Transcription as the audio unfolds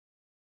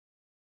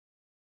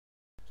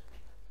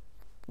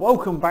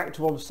Welcome back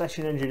to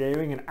Obsession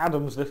Engineering and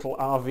Adam's little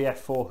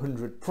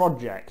RVF400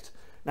 project.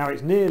 Now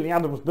it's nearly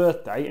Adam's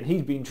birthday and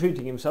he's been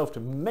treating himself to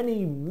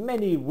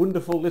many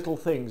wonderful little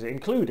things,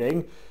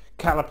 including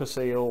caliper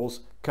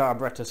seals,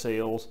 carburetor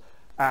seals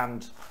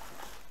and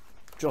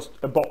just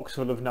a box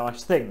full of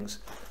nice things.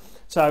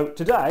 So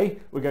today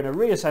we're going to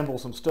reassemble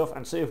some stuff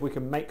and see if we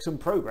can make some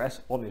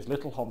progress on his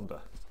little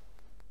Honda.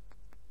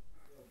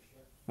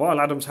 While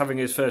Adam's having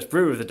his first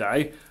brew of the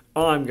day,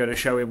 I'm going to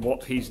show him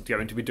what he's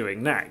going to be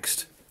doing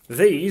next.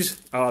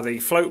 These are the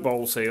float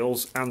bowl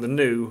seals and the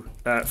new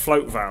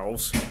float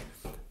valves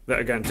that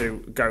are going to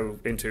go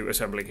into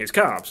assembling his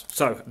carbs.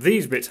 So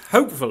these bits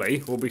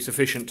hopefully will be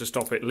sufficient to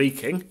stop it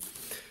leaking.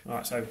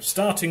 Alright, so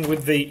starting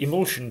with the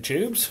emulsion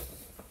tubes.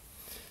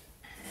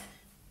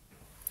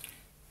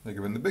 They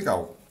go in the big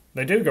hole.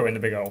 They do go in the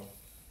big hole.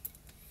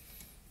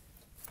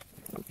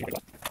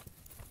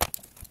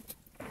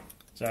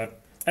 So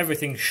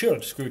everything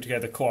should screw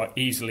together quite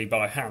easily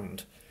by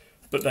hand,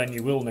 but then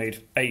you will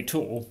need a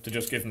tool to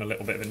just give them a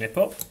little bit of a nip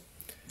up.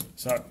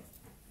 So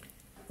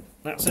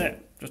that's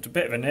it, just a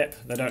bit of a nip.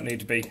 They don't need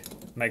to be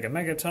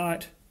mega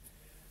tight.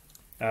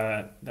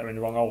 They're in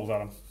the wrong holes,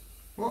 Adam.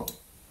 What?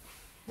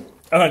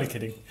 I'm only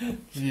kidding.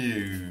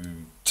 You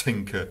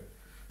tinker.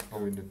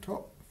 Oh, in the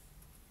top.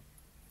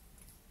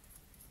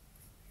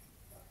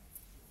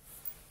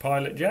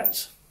 Pilot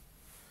jets.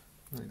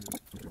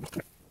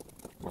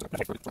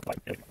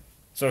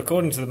 So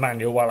according to the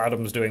manual, while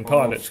Adam's doing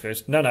pilot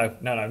screws... No,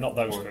 not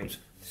those screws.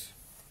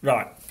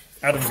 Right,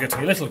 Adam's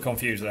getting a little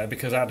confused there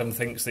because Adam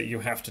thinks that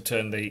you have to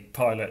turn the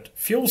pilot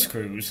fuel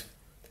screws.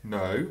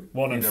 No.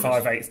 1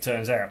 5/8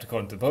 turns out,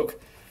 according to the book.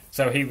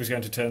 So he was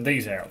going to turn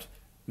these out.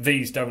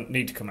 These don't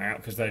need to come out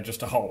because they're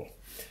just a hole.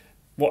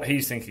 What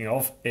he's thinking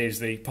of is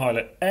the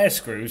pilot air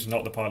screws,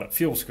 not the pilot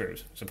fuel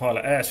screws. So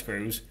pilot air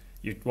screws,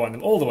 you wind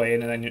them all the way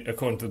in, and then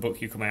according to the book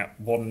you come out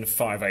 1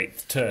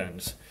 5/8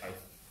 turns.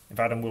 If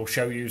Adam will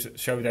show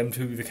them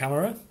to the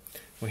camera,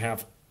 we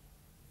have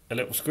a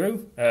little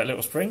screw, a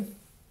little spring,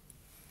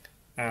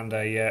 and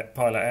a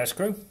pilot air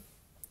screw.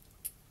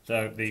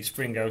 So the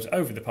spring goes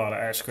over the pilot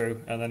air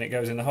screw, and then it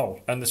goes in the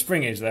hole. And the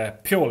spring is there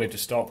purely to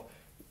stop,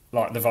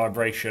 like, the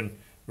vibration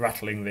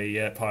rattling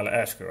the pilot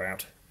air screw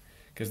out,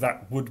 because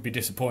that would be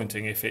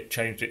disappointing if it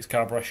changed its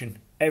carburation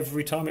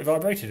every time it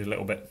vibrated a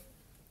little bit.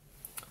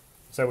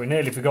 So we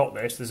nearly forgot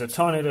this. There's a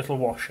tiny little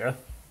washer,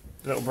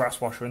 a little brass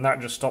washer, and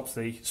that just stops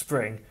the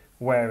spring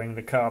wearing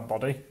the carb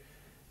body.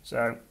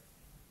 So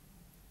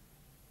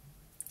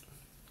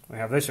we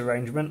have this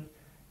arrangement.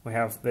 We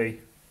have the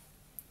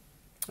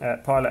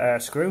pilot air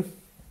screw,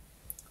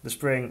 the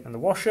spring and the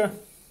washer.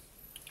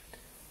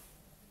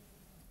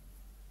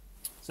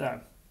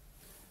 So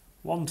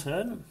 1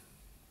 turn,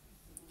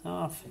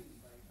 half,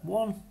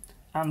 1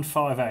 and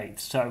 5/8,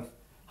 so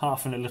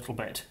half and a little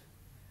bit.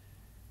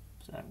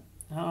 So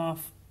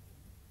half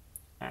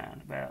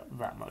and about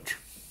that much.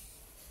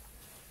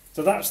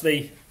 So that's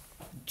the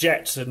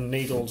jets and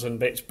needles and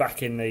bits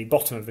back in the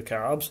bottom of the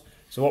carbs.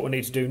 So what we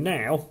need to do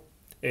now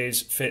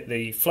is fit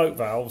the float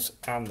valves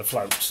and the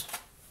floats.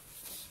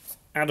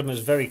 Adam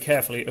has very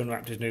carefully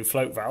unwrapped his new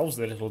float valves,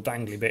 the little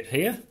dangly bit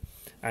here,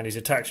 and he's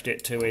attached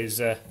it to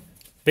his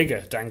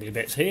bigger dangly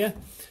bits here.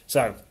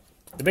 So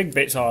the big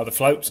bits are the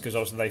floats, because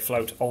obviously they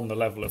float on the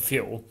level of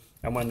fuel,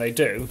 and when they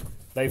do,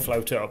 they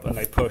float up and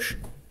they push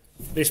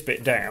this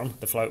bit down,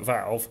 the float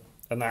valve,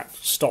 and that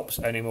stops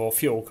any more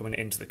fuel coming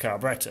into the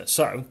carburetor.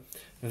 So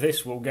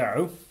this will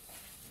go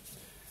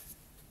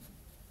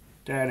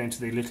down into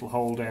the little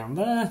hole down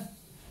there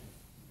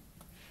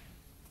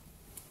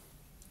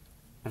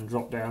and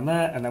drop down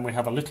there, and then we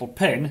have a little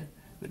pin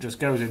that just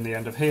goes in the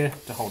end of here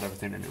to hold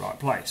everything in the right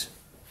place.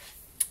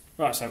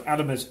 Right, so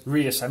Adam has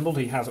reassembled.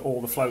 He has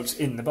all the floats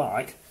in the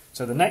bike,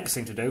 so the next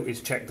thing to do is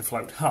check the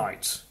float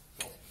heights.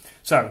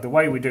 So the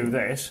way we do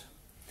this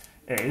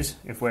is,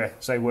 if we're,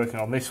 say, working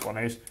on this one,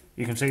 is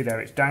you can see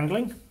there it's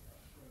dangling,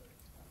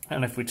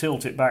 and if we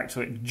tilt it back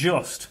so it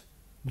just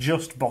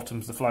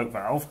bottoms the float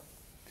valve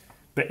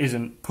but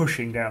isn't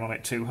pushing down on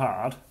it too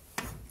hard,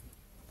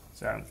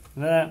 so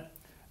there,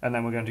 and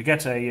then we're going to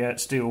get a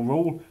steel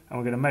rule and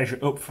we're going to measure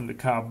up from the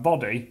carb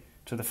body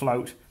to the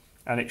float,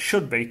 and it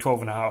should be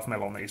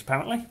 12.5mm on these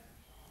apparently.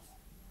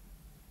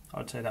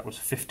 I'd say that was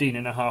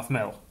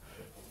 15.5mm.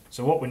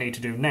 So what we need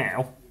to do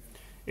now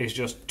is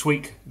just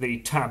tweak the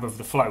tab of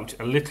the float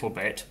a little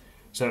bit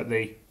so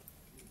that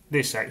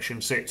this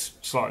section sits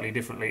slightly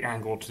differently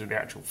angled to the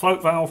actual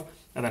float valve,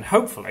 and then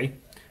hopefully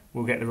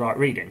we'll get the right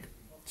reading.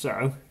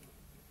 So,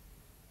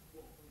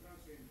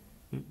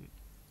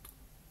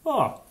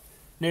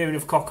 near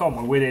enough cock on.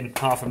 We're within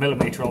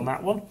 0.5mm on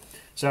that one.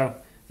 So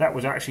that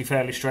was actually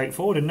fairly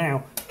straightforward, and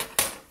now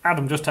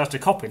Adam just has to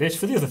copy this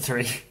for the other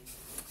 3.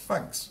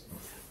 Thanks.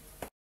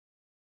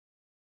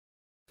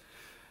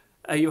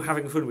 Are you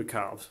having fun with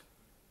carbs?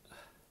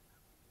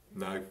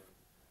 No.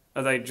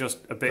 Are they just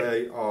a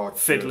bit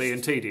fiddly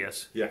and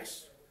tedious?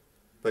 Yes.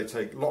 They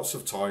take lots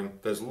of time.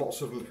 There's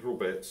lots of little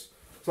bits.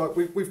 It's like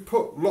we've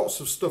put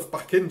lots of stuff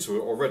back into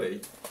it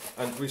already,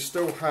 and we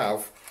still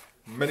have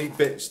many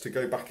bits to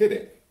go back in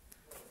it.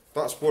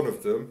 that's one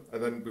of them,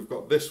 and then we've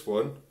got this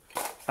one.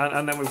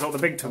 And then we've got the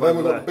big tub. And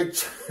then we've got the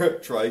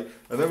big tray,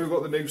 and then we've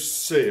got the new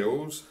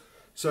seals.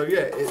 So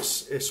yeah,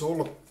 it's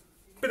all a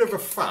bit of a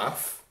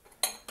faff.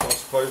 I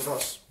suppose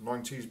that's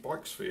 90s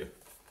bikes for you.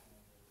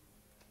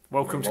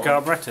 Welcome to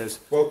carburettors.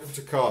 Welcome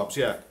to carbs,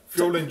 yeah.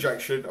 Fuel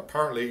injection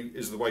apparently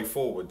is the way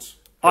forwards.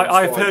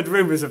 I've heard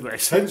rumours of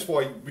this. Hence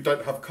why we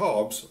don't have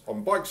carbs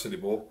on bikes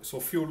anymore. It's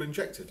all fuel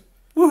injected.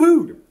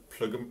 Woohoo!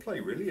 Plug and play,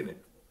 really, isn't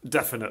it?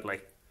 Definitely.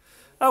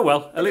 Oh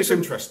well, at least it's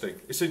interesting.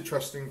 It's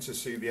interesting to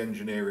see the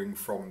engineering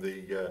from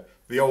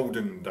the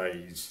olden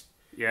days.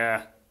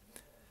 Yeah.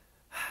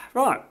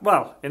 Right.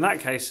 Well, in that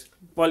case,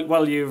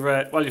 while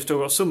you've still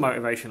got some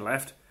motivation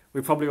left,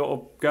 we probably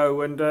ought to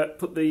go and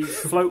put the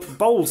float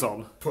bowls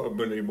on. Put a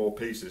million more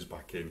pieces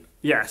back in.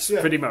 Yes,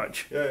 yeah. Pretty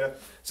much. Yeah.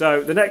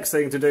 So the next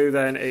thing to do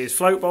then is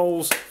float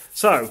bowls.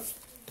 So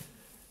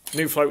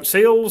new float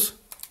seals.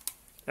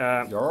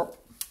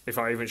 If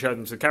I even showed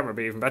them to the camera, it'd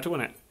be even better,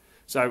 wouldn't it?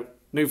 So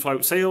new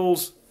float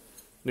seals,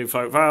 new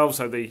float valves.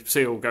 So the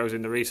seal goes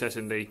in the recess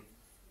in the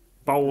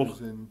bowl.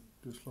 Goes in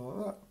just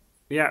like that.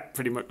 Yeah,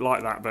 pretty much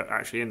like that, but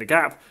actually in the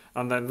gap,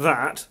 and then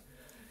that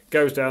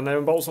goes down there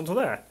and bolts onto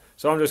there.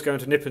 So I'm just going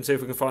to nip and see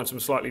if we can find some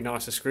slightly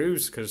nicer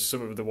screws, because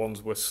some of the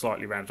ones were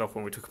slightly rounded off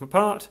when we took them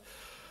apart.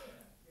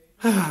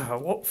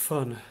 What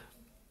fun.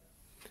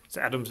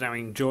 So Adam's now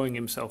enjoying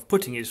himself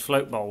putting his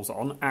float bowls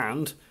on,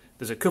 and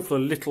there's a couple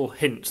of little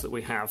hints that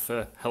we have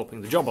for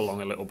helping the job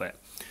along a little bit.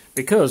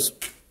 Because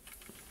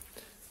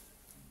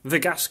the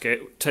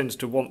gasket tends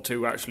to want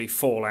to actually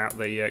fall out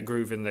the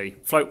groove in the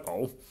float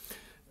bowl,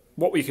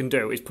 what we can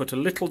do is put a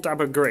little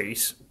dab of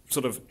grease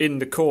sort of in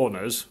the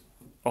corners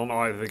on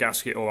either the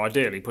gasket, or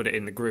ideally put it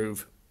in the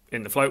groove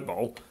in the float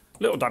bowl.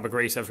 Little dab of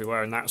grease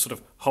everywhere, and that sort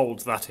of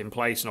holds that in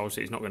place, and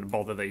obviously it's not going to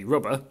bother the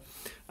rubber.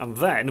 And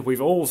then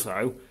we've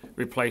also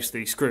replaced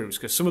the screws,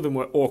 because some of them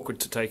were awkward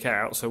to take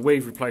out, so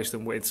we've replaced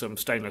them with some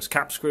stainless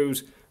cap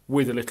screws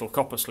with a little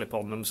copper slip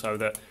on them, so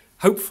that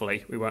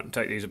hopefully we won't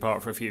take these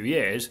apart for a few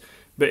years,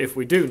 but if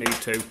we do need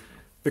to,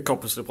 the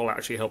copper slip will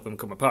actually help them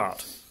come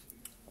apart.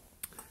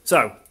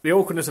 So, the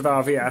awkwardness of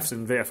RVFs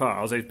and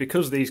VFRs is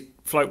because these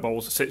float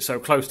bowls sit so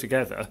close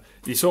together,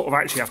 you sort of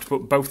actually have to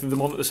put both of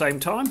them on at the same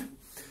time,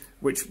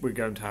 which we're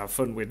going to have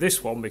fun with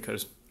this one,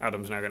 because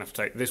Adam's now going to have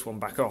to take this one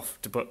back off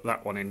to put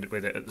that one in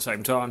with it at the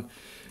same time.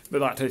 But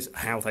that is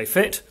how they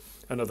fit.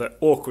 Another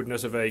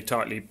awkwardness of a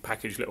tightly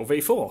packaged little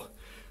V4.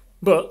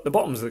 But the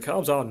bottoms of the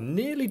carbs are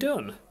nearly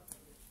done.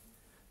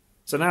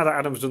 So now that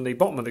Adam's done the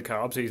bottom of the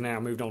carbs, he's now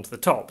moved on to the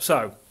top.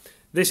 So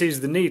this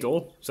is the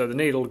needle, so the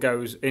needle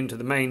goes into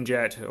the main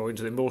jet or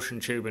into the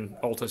emulsion tube and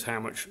alters how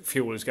much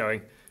fuel is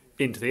going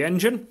into the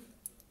engine.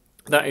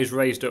 That is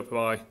raised up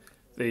by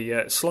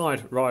the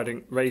slide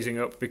raising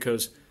up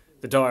because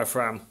the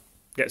diaphragm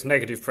gets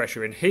negative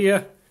pressure in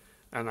here,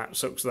 and that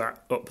sucks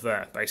that up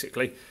there,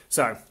 basically.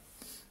 So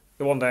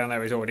the one down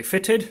there is already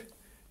fitted.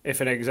 If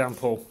an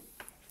example,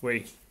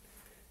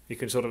 you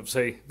can sort of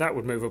see that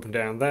would move up and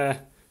down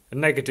there. A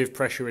negative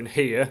pressure in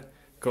here,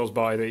 caused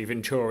by the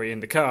venturi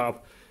in the carb,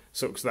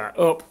 sucks that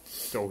up.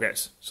 It all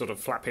gets sort of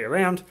flappy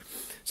around.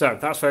 So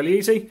that's fairly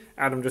easy.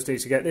 Adam just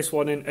needs to get this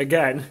one in.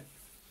 Again,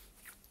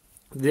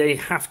 they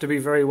have to be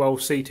very well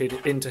seated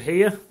into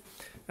here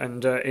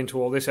and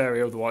into all this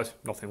area, otherwise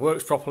nothing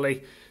works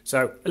properly.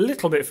 So a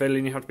little bit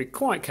fiddling, you have to be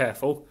quite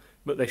careful,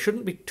 but they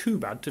shouldn't be too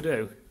bad to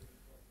do.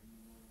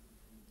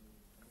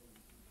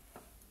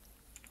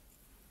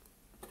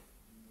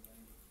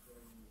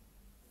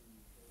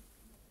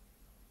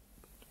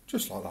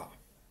 Just like that.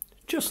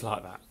 Just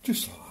like that.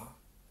 Just like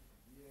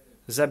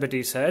that.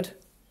 Zebedee said,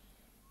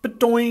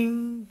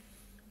 "Ba-doing!"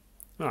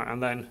 Right,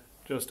 and then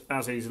just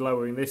as he's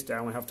lowering this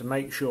down, we have to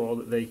make sure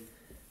that the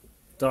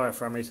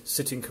diaphragm is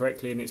sitting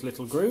correctly in its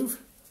little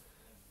groove.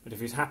 But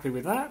if he's happy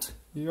with that,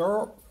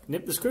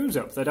 nip the screws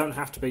up. They don't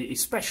have to be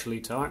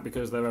especially tight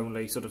because they're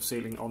only sort of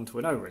sealing onto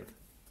an O-ring.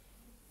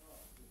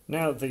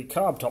 Now the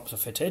carb tops are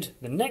fitted,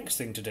 the next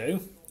thing to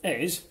do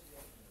is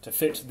to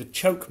fit the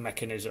choke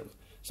mechanism.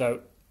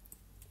 So,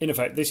 in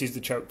effect, this is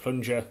the choke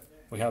plunger.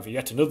 We have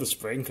yet another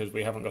spring because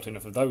we haven't got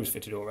enough of those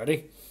fitted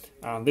already.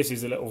 And this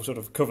is the little sort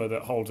of cover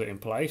that holds it in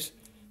place.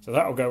 So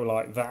that will go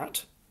like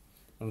that.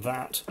 And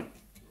that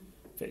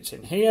fits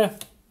in here.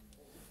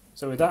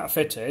 So with that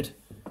fitted,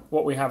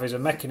 what we have is a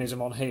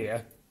mechanism on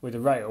here with a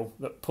rail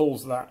that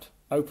pulls that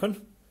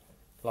open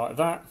like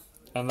that.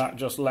 And that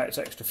just lets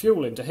extra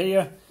fuel into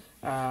here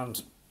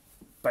and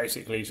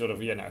basically sort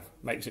of,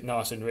 makes it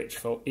nice and rich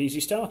for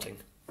easy starting.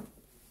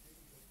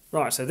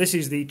 Right, so this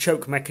is the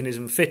choke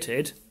mechanism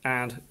fitted,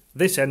 and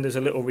this end there's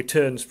a little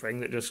return spring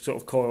that just sort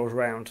of coils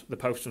around the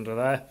post under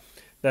there.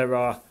 There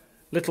are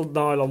little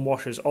nylon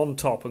washers on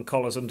top and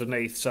collars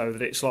underneath so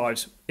that it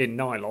slides in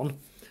nylon.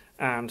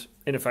 And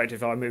in effect,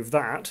 if I move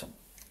that,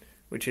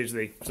 which is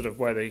the sort of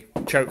where the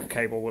choke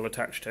cable will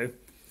attach to,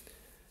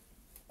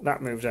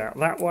 that moves out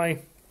that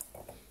way.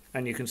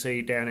 And you can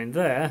see down in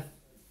there,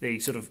 the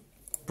sort of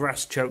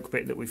brass choke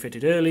bit that we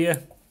fitted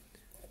earlier.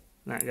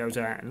 That goes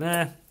out in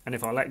there. And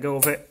if I let go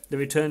of it, the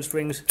return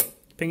springs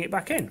ping it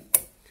back in.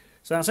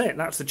 So that's it,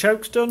 that's the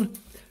chokes done.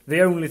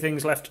 The only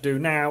things left to do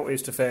now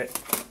is to fit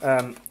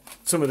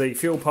some of the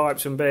fuel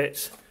pipes and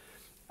bits,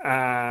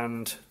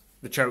 and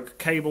the choke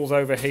cables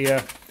over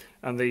here,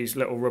 and these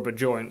little rubber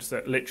joints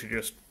that literally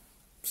just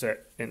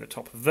sit in the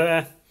top of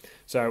there.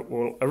 So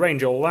we'll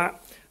arrange all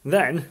that,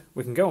 then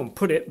we can go and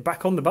put it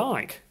back on the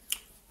bike.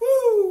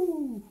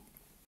 Woo!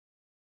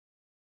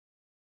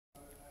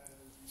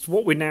 So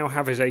what we now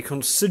have is a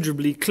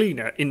considerably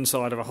cleaner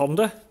inside of a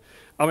Honda.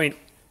 I mean,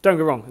 don't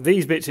get wrong,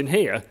 these bits in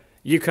here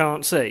you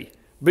can't see,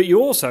 but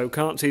you also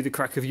can't see the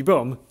crack of your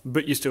bum,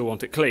 but you still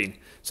want it clean.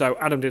 So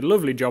Adam did a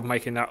lovely job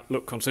making that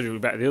look considerably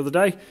better the other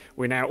day.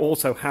 We now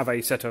also have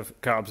a set of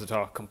carbs that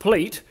are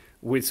complete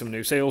with some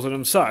new seals in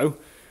them, so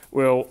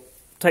we'll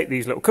take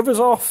these little covers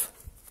off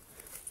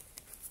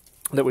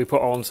that we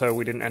put on so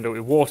we didn't end up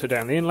with water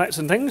down the inlets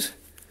and things.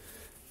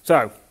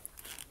 So,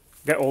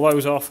 get all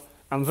those off,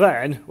 and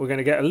then we're going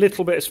to get a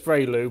little bit of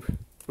spray lube,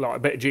 like a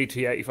bit of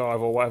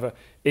GT85 or whatever,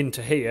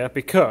 into here,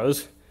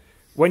 because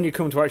when you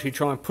come to actually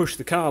try and push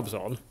the carbs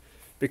on,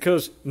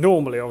 because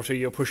normally obviously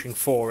you're pushing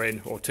 4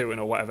 in or 2 in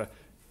or whatever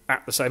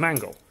at the same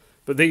angle,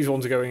 but these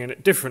ones are going in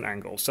at different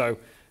angles, so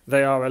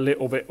they are a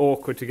little bit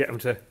awkward to get them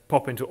to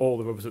pop into all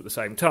the rubbers at the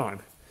same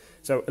time.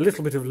 So a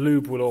little bit of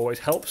lube will always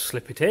help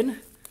slip it in.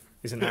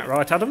 Isn't that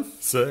right, Adam?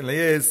 Certainly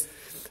is.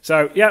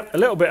 So, yeah, a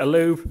little bit of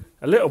lube,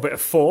 a little bit of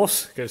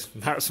force, because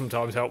that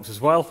sometimes helps as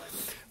well.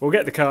 We'll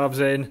get the carbs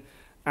in,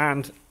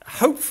 and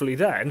hopefully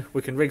then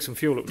we can rig some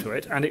fuel up to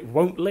it, and it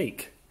won't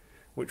leak,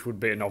 which would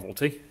be a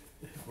novelty.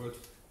 It would.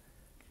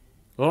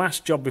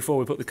 Last job before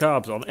we put the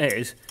carbs on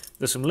is,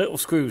 there's some little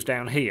screws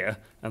down here,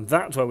 and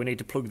that's where we need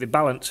to plug the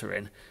balancer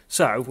in.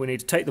 So, we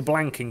need to take the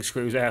blanking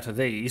screws out of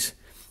these,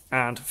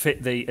 and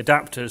fit the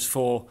adapters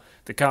for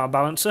the carb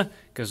balancer,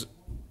 because,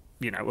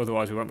 you know,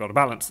 otherwise we won't be able to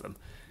balance them.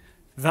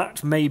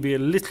 That may be a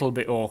little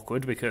bit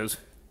awkward because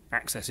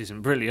access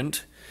isn't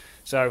brilliant,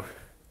 so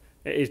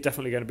it is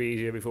definitely going to be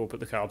easier before we put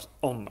the carbs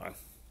on though.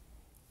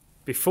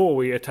 Before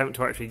we attempt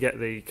to actually get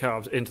the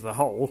carbs into the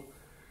hole,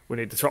 we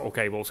need the throttle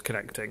cables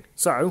connecting.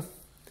 So,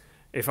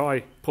 if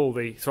I pull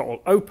the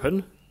throttle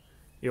open,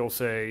 you'll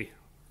see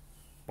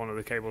one of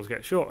the cables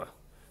get shorter.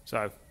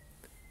 So,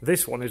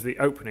 this one is the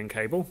opening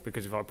cable,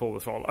 because if I pull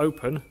the throttle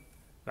open,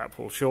 that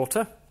pulls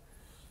shorter,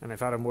 and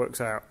if Adam works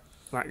out,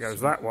 that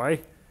goes that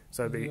way.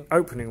 So the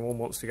opening one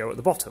wants to go at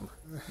the bottom.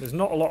 There's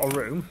not a lot of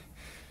room,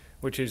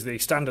 which is the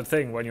standard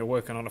thing when you're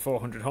working on a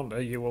 400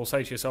 Honda. You will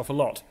say to yourself a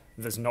lot,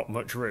 there's not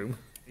much room.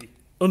 The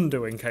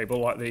undoing cable,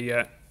 like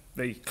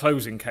the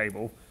closing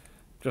cable,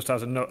 just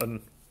has a nut and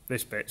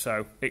this bit,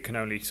 so it can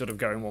only sort of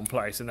go in one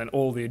place, and then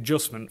all the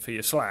adjustment for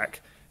your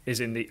slack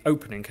is in the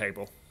opening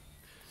cable.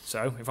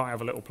 So if I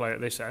have a little play at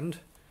this end,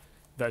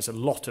 there's a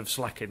lot of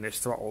slack in this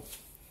throttle.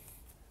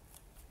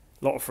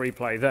 A lot of free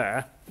play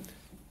there.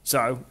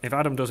 So, if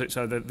Adam does it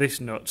so that this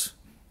nut's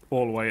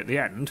all the way at the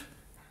end,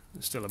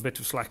 there's still a bit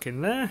of slack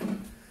in there.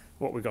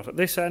 What we've got at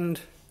this end,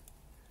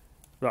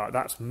 right,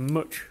 that's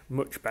much,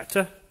 much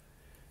better.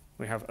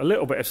 We have a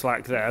little bit of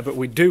slack there, but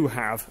we do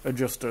have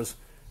adjusters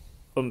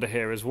under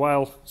here as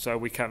well, so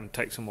we can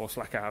take some more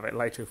slack out of it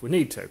later if we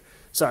need to.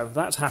 So,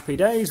 that's happy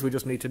days. We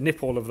just need to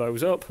nip all of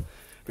those up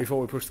before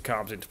we push the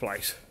carbs into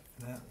place.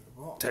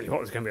 Tell you what,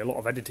 there's going to be a lot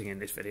of editing in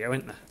this video,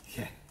 isn't there?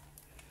 Yeah.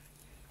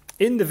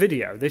 In the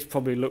video, this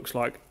probably looks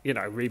like, you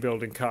know,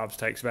 rebuilding carbs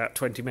takes about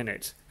 20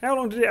 minutes. How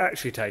long did it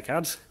actually take,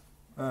 Ads?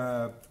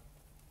 About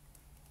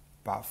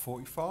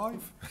 45.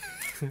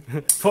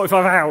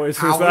 45 hours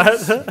was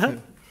that?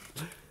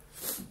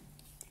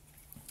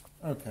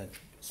 Okay,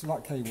 so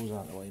that cable's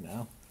out of the way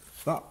now.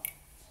 That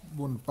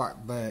one back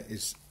there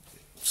is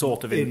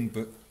Sort of in.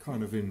 but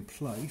kind of in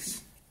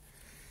place.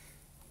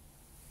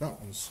 That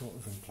one's sort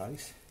of in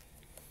place.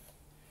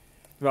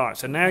 Right,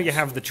 so now you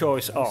have the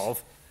choice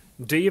of,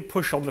 do you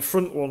push on the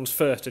front ones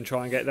first and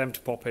try and get them to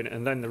pop in,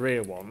 and then the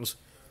rear ones?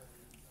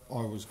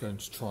 I was going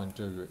to try and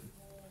do it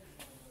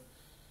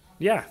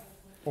Yeah.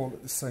 all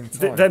at the same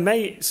time. There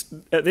may,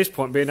 at this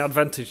point, be an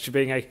advantage to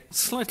being a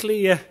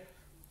slightly...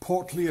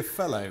 Portlier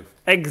fellow.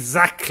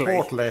 Exactly.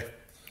 Portly.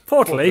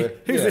 Portly? Portly,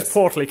 Who's yes. this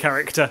portly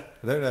character?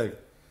 I don't know.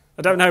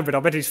 I don't know, but I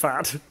bet he's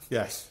fat.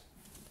 Yes.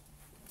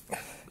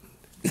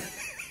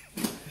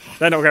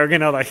 They're not going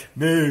in, are they?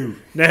 No.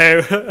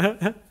 No.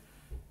 Have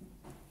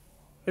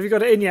you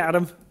got it in yet,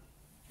 Adam?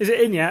 Is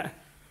it in yet?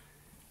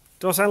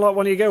 Do I sound like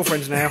one of your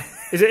girlfriends now?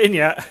 Is it in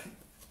yet?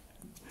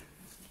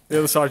 The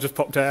other side just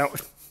popped out.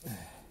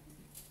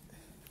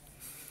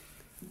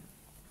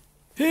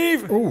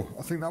 Heave! Oh,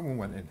 I think that one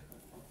went in.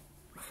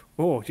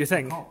 Oh, do you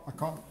think? I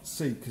can't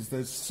see because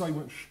there's so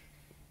much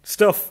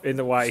Stuff in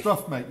the way.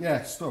 stuff, mate.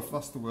 Yeah, stuff.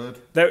 That's the word.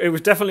 It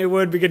was definitely a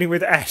word beginning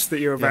with S that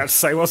you were about to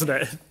say, wasn't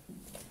it?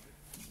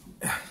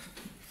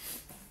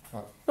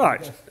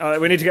 Right,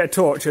 we need to get a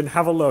torch and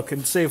have a look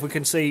and see if we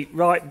can see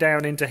right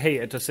down into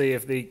here to see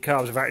if the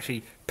carbs have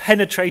actually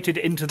penetrated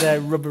into their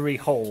rubbery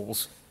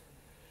holes.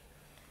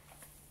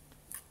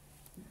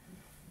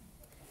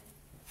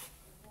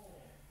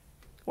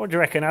 What do you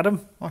reckon,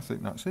 Adam? I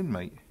think that's in,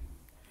 mate.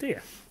 Do you?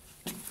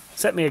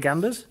 Set me a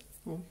ganders.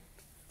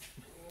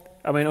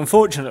 I mean,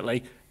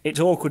 unfortunately, it's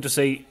awkward to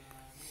see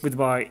with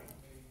my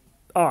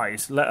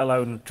eyes, let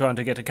alone trying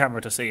to get a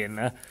camera to see in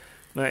there.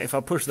 But if I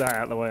push that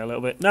out of the way a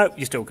little bit... No,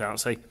 you still can't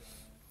see.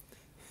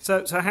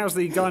 So how's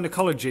the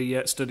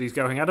gynecology studies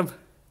going, Adam?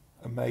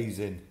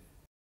 Amazing.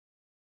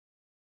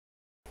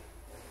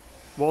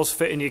 Was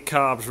fitting your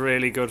carbs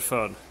really good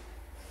fun?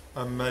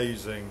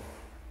 Amazing.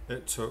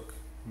 It took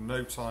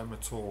no time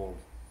at all.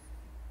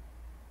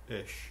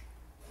 Ish.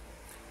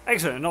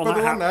 Excellent. But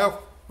they're on now.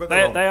 But They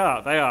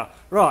are.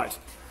 Right,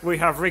 we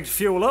have rigged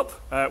fuel up,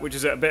 which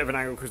is at a bit of an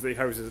angle because the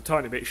hose is a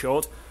tiny bit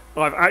short.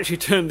 I've actually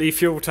turned the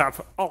fuel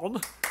tap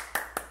on.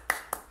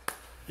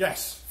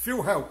 Yes,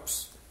 fuel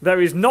helps. There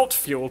is not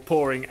fuel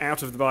pouring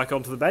out of the bike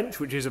onto the bench,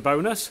 which is a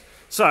bonus.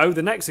 So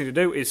the next thing to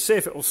do is see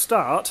if it will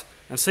start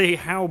and see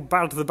how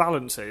bad the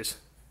balance is.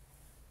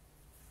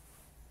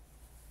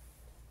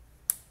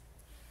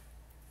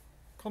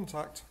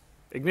 Contact.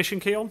 Ignition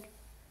key on?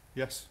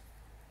 Yes.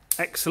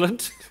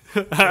 Excellent.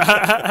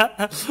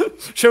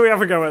 Shall we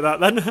have a go at that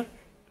then?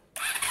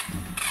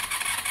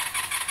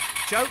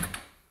 Choke.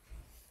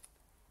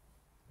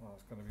 Well,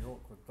 it's going to be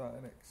awkward, that,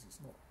 isn't it? 'Cause it's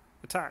not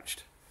Attached.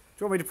 Do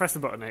you want me to press the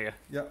button here?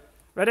 Yeah.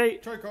 Ready?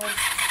 Choke on.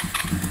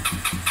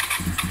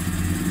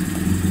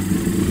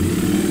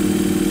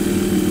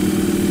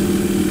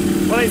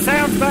 Well, it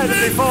sounds better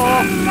than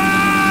before.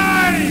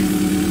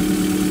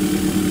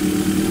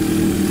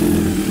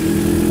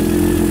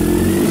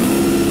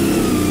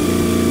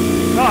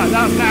 Right,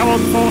 that's now on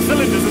 4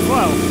 cylinders as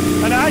well.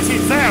 And it actually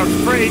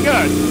sounds pretty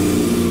good.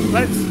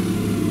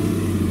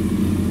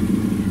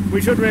 We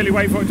should really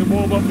wait for it to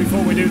warm up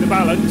before we do the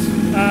balance.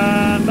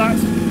 And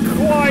that's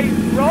quite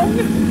wrong.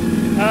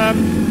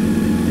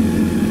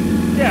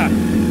 Yeah,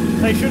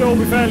 they should all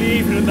be fairly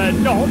even and they're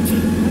not.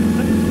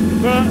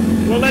 But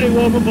we'll let it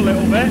warm up a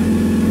little bit.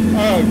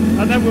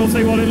 And then we'll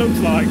see what it looks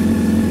like.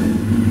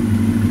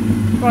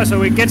 Right, so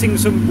we're getting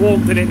some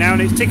warmth in it now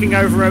and it's ticking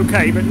over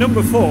okay, but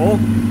number 4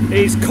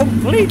 is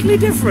completely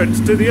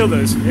different to the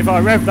others, if I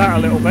rev that a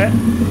little bit.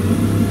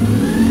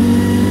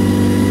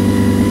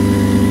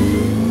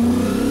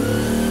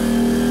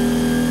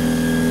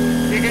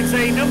 You can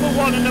see number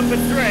 1 and number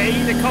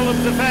 3, the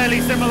columns are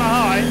fairly similar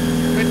height,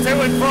 but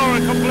 2 and 4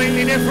 are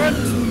completely different.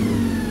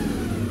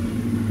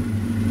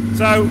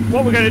 So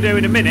what we're going to do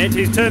in a minute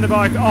is turn the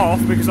bike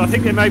off because I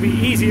think it may be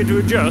easier to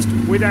adjust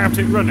without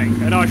it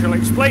running, and I shall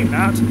explain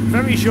that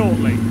very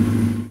shortly.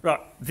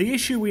 Right, the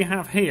issue we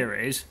have here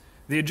is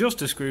the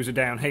adjuster screws are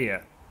down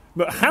here,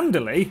 but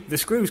handily the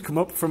screws come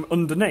up from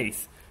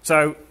underneath,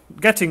 so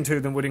getting to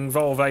them would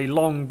involve a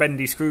long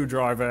bendy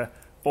screwdriver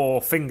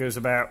or fingers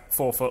about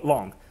 4 foot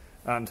long,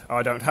 and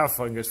I don't have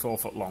fingers 4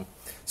 foot long.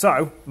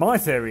 So my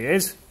theory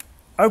is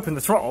open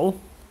the throttle,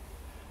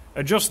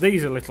 adjust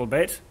these a little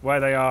bit where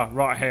they are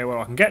right here where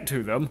I can get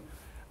to them,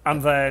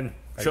 and then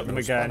shut them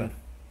again.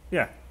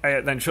 Yeah,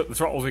 then shut the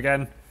throttles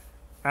again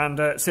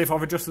and see if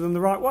I've adjusted them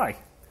the right way.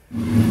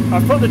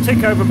 I've put the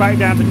tick over back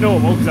down to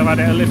normal because I've had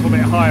it a little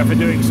bit higher for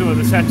doing some of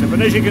the setup,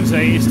 and as you can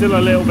see it's still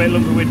a little bit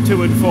lumpy with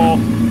 2 and 4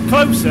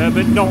 closer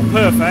but not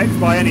perfect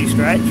by any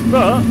stretch,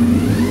 but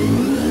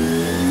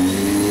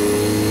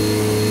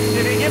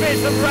if you give it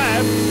some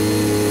rev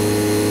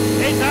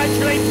it's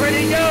actually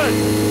pretty good.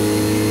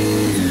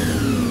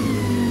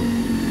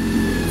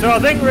 So I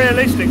think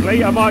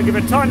realistically I might give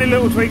a tiny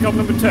little tweak on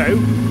number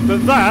 2,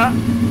 but that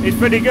is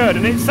pretty good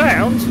and it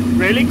sounds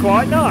really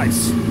quite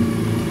nice.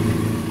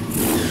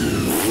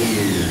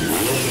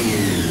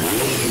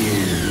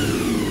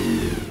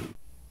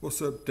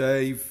 What's up,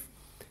 Dave?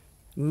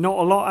 Not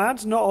a lot,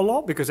 ads, not a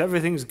lot, because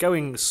everything's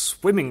going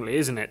swimmingly,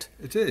 isn't it?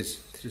 It is.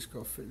 Just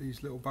got to fit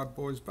these little bad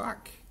boys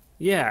back.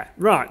 Yeah,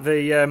 right.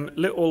 The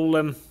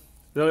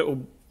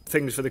little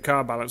things for the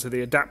car balance are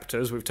the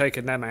adapters. We've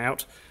taken them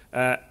out.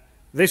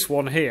 This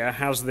one here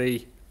has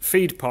the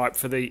feed pipe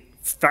for the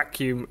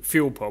vacuum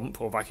fuel pump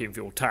or vacuum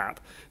fuel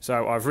tap.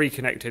 So I've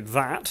reconnected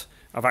that.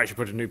 I've actually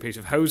put a new piece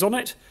of hose on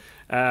it,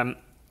 and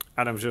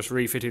I'm just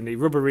refitting the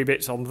rubbery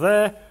bits on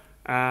there.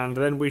 And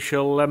then we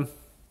shall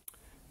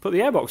put the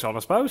airbox on, I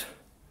suppose.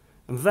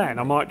 And then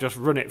I might just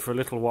run it for a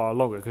little while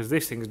longer, because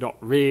this thing's not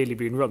really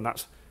been run.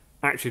 That's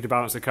actually to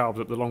balance the carbs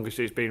up the longest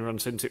it's been run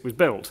since it was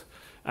built.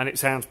 And it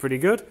sounds pretty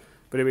good,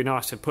 but it'd be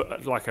nice to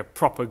put like a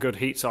proper good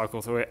heat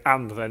cycle through it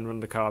and then run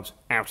the carbs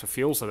out of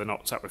fuel so they're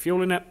not sat with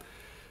fuel in it.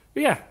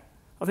 But yeah,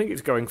 I think it's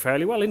going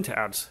fairly well, isn't it,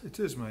 ads? It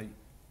is, mate.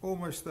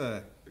 Almost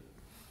there.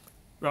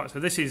 Right, so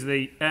this is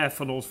the air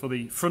funnels for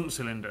the front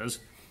cylinders.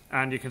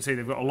 And you can see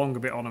they've got a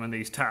longer bit on them in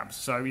these tabs.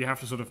 So you have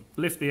to sort of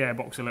lift the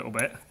airbox a little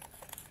bit,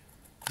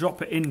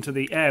 drop it into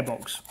the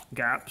airbox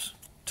gaps,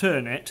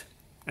 turn it,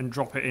 and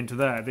drop it into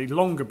there. The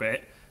longer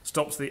bit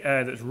stops the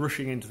air that's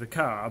rushing into the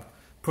carb,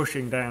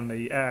 pushing down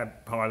the air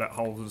pilot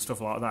holes and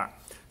stuff like that.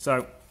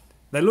 So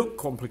they look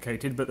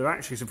complicated, but they're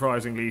actually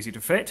surprisingly easy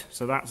to fit.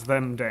 So that's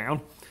them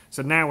down.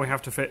 So now we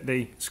have to fit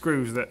the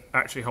screws that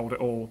actually hold it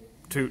all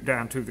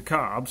down to the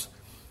carbs.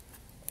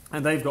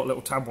 And they've got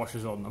little tab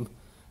washers on them.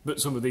 But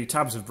some of the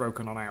tabs have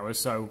broken on ours,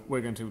 so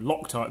we're going to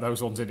Loctite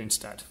those ones in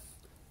instead.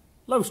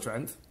 Low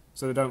strength,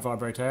 so they don't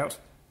vibrate out,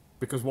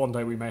 because one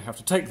day we may have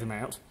to take them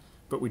out,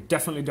 but we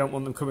definitely don't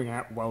want them coming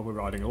out while we're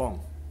riding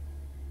along.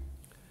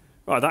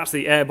 Right, that's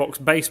the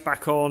airbox base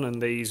back on,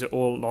 and these are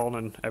all on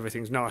and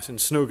everything's nice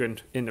and snug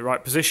and in the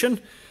right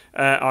position.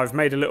 I've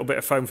made a little bit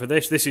of foam for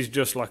this. This is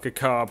just like a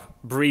carb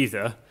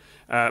breather,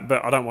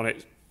 but I don't want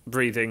it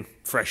breathing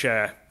fresh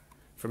air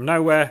from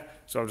nowhere,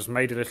 so I've just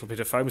made a little bit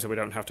of foam so we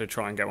don't have to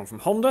try and get one from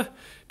Honda.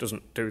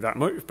 Doesn't do that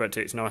much, but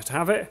it's nice to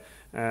have it.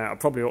 I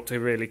probably ought to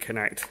really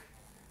connect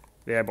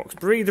the airbox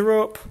breather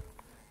up.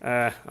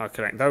 I'll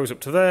connect those up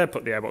to there,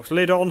 put the airbox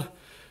lid on,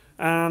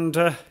 and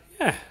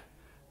yeah,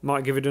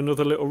 might give it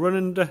another little run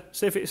and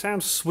see if it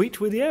sounds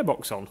sweet with the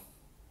airbox on.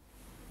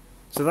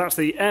 So that's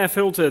the air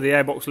filter, the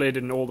airbox lid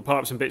and all the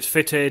pipes and bits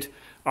fitted.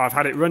 I've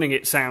had it running,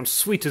 it sounds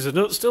sweet as a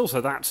nut still,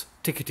 so that's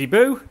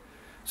tickety-boo.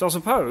 So I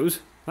suppose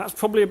that's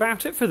probably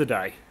about it for the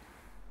day.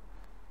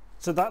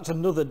 So that's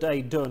another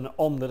day done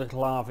on the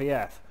little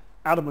RVF.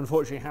 Adam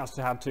unfortunately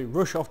had to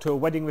rush off to a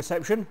wedding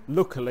reception,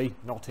 luckily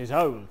not his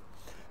own.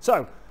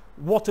 So,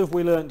 what have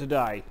we learned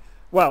today?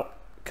 Well,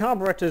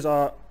 carburettors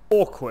are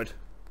awkward.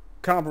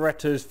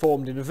 Carburettors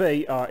formed in a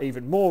V are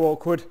even more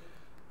awkward.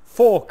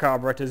 4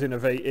 carburettors in a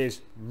V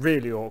is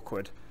really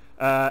awkward.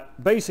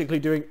 Basically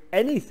doing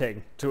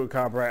anything to a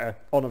carburetor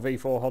on a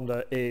V4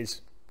 Honda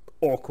is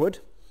awkward.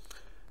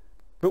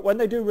 But when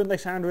they do run, they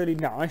sound really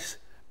nice.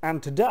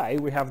 And today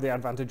we have the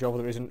advantage of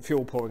there isn't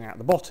fuel pouring out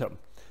the bottom.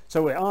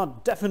 So we are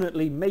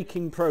definitely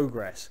making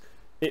progress.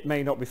 It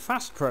may not be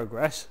fast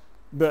progress,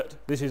 but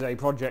this is a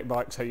project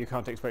bike, so you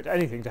can't expect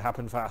anything to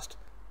happen fast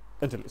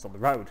until it's on the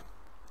road.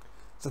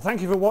 So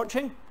thank you for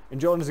watching,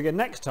 and join us again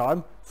next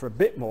time for a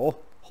bit more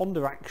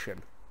Honda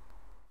action.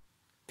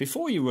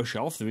 Before you rush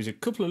off, there is a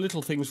couple of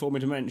little things for me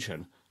to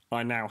mention.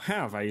 I now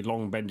have a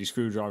long bendy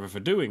screwdriver for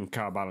doing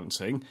car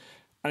balancing,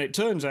 and it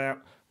turns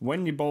out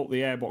when you bolt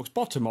the airbox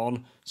bottom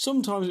on,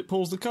 sometimes it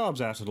pulls the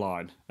carbs out of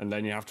line, and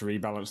then you have to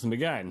rebalance them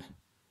again.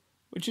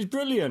 Which is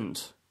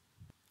brilliant!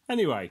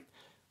 Anyway,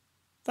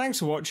 thanks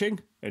for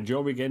watching, and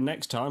join me again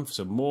next time for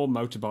some more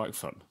motorbike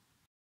fun.